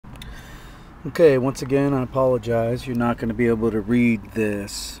Okay, once again, I apologize. You're not going to be able to read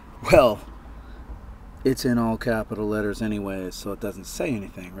this. Well, it's in all capital letters anyways, so it doesn't say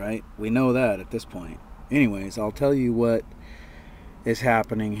anything, right? We know that at this point. Anyways, I'll tell you what is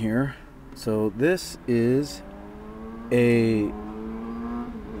happening here. So this is a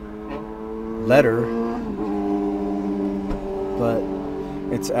letter, but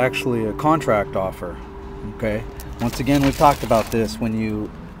it's actually a contract offer. Okay? Once again, we've talked about this. When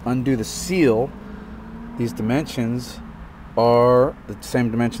you undo the seal, these dimensions are the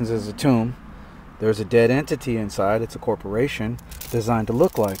same dimensions as a tomb. There's a dead entity inside. It's a corporation designed to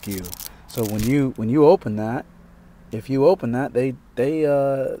look like you. So when you open that, if you open that, they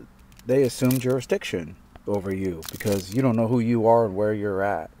assume jurisdiction over you because you don't know who you are and where you're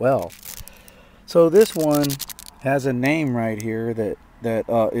at. Well, so this one has a name right here that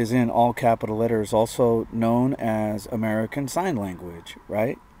is in all capital letters, also known as American Sign Language,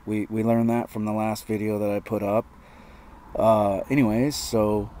 right? We learned that from the last video that I put up. Anyways,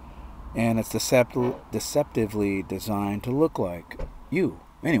 so, and it's deceptively designed to look like you.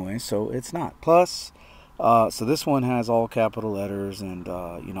 Anyway, so it's not. Plus, so this one has all capital letters, and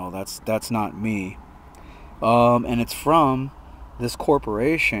you know, that's not me. And it's from this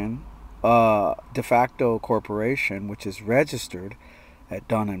corporation, de facto corporation, which is registered at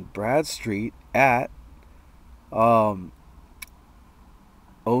Dun and Bradstreet at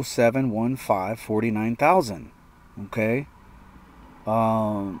 071549,000. Okay,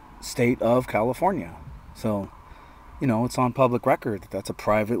 state of California. So, you know, it's on public record that that's a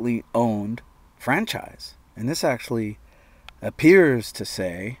privately owned franchise, and this actually appears to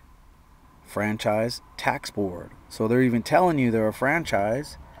say franchise tax board. So they're even telling you they're a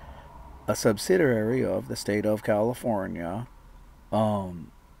franchise, a subsidiary of the state of California,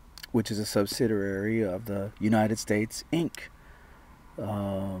 which is a subsidiary of the United States Inc.,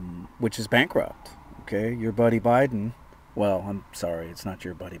 which is bankrupt. Okay, your buddy Biden. Well, I'm sorry, it's not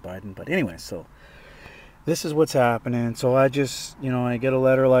your buddy Biden, but anyway, so this is what's happening. So I just, you know, I get a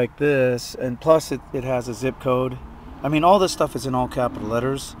letter like this, and plus it has a zip code. I mean, all this stuff is in all capital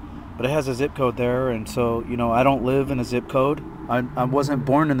letters, but it has a zip code there, and so, you know, I don't live in a zip code. I wasn't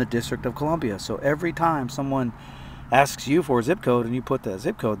born in the District of Columbia, so every time someone asks you for a zip code and you put that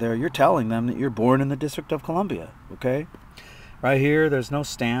zip code there, you're telling them that you're born in the District of Columbia, okay? Right here, there's no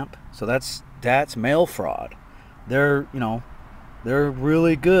stamp, so that's mail fraud. They're, you know, they're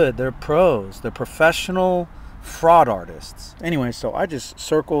really good. They're pros. They're professional fraud artists. Anyway, so I just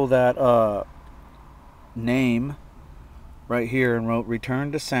circle that name right here and wrote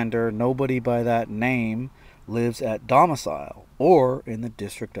return to sender. Nobody by that name lives at domicile or in the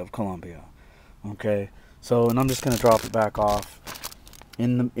District of Columbia. Okay, so, and I'm just going to drop it back off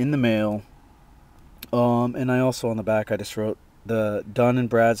in the mail. And I also on the back I just wrote the Dun and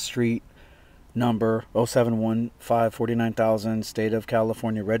Bradstreet number 071549,000, state of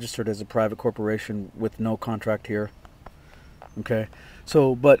California, registered as a private corporation with no contract here. Okay,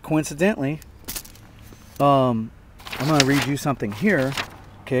 so, but coincidentally, I'm going to read you something here.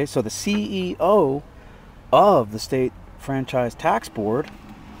 Okay, so the CEO of the state franchise tax board,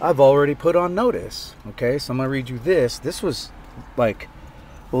 I've already put on notice. Okay, so I'm going to read you this. This was like,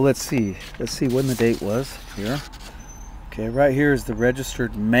 well, let's see when the date was here. Okay, right here is the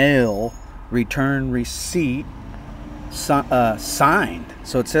registered mail return receipt signed.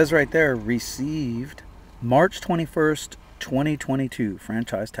 So it says right there, received March 21st, 2022,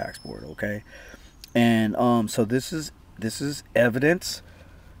 franchise tax board. Okay, and so this is evidence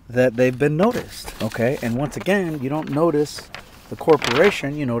that they've been noticed. Okay, and once again, you don't notice the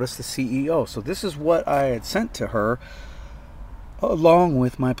corporation, you notice the CEO. So this is what I had sent to her, along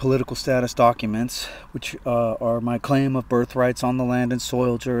with my political status documents, which are my claim of birthrights on the land and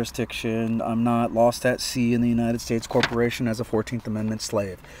soil jurisdiction. I'm not lost at sea in the United States Corporation as a 14th Amendment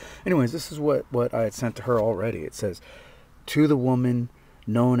slave. Anyways, this is what I had sent to her already. It says, to the woman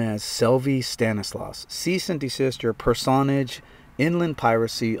known as Selvi Stanislaus, cease and desist your personage, inland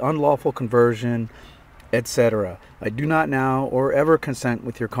piracy, unlawful conversion, etc. I do not now or ever consent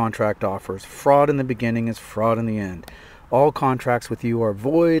with your contract offers. Fraud in the beginning is fraud in the end. All contracts with you are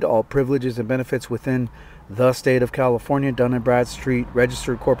void. All privileges and benefits within the state of California, Dun and Bradstreet,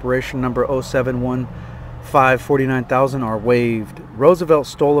 registered corporation number 071549,000 are waived. Roosevelt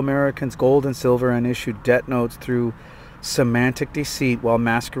stole Americans' gold and silver and issued debt notes through semantic deceit while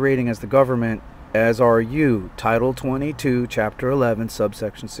masquerading as the government, as are you. Title 22, Chapter 11,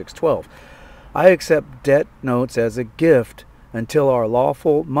 subsection 612. I accept debt notes as a gift until our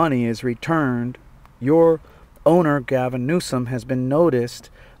lawful money is returned. Your owner, Gavin Newsom, has been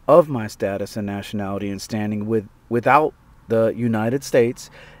noticed of my status and nationality and standing without the United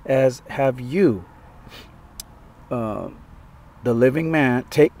States, as have you, the living man,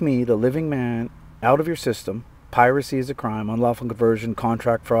 take me, the living man, out of your system. Piracy is a crime, unlawful conversion,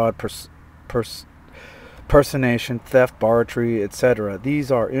 contract fraud, personation, theft, barratry, etc.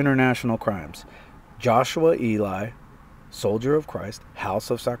 These are international crimes. Joshua Eli, soldier of Christ,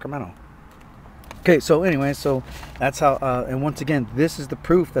 House of Sacramento. Okay, so anyway, so that's how, and once again, this is the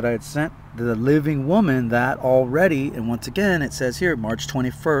proof that I had sent the living woman that already, and once again, it says here, March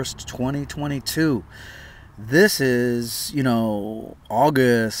 21st, 2022. This is, you know,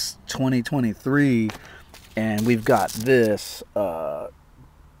 August 2023, and we've got this,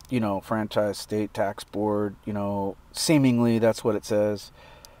 you know, franchise state tax board, you know, seemingly that's what it says,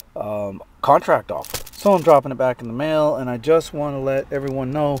 contract offer. So I'm dropping it back in the mail, and I just want to let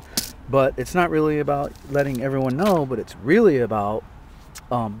everyone know. But it's not really about letting everyone know, but it's really about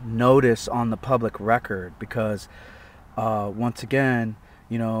notice on the public record, because once again,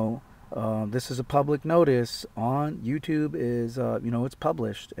 you know, this is a public notice on YouTube. Is you know, it's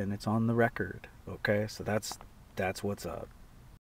published and it's on the record. Okay, so that's what's up.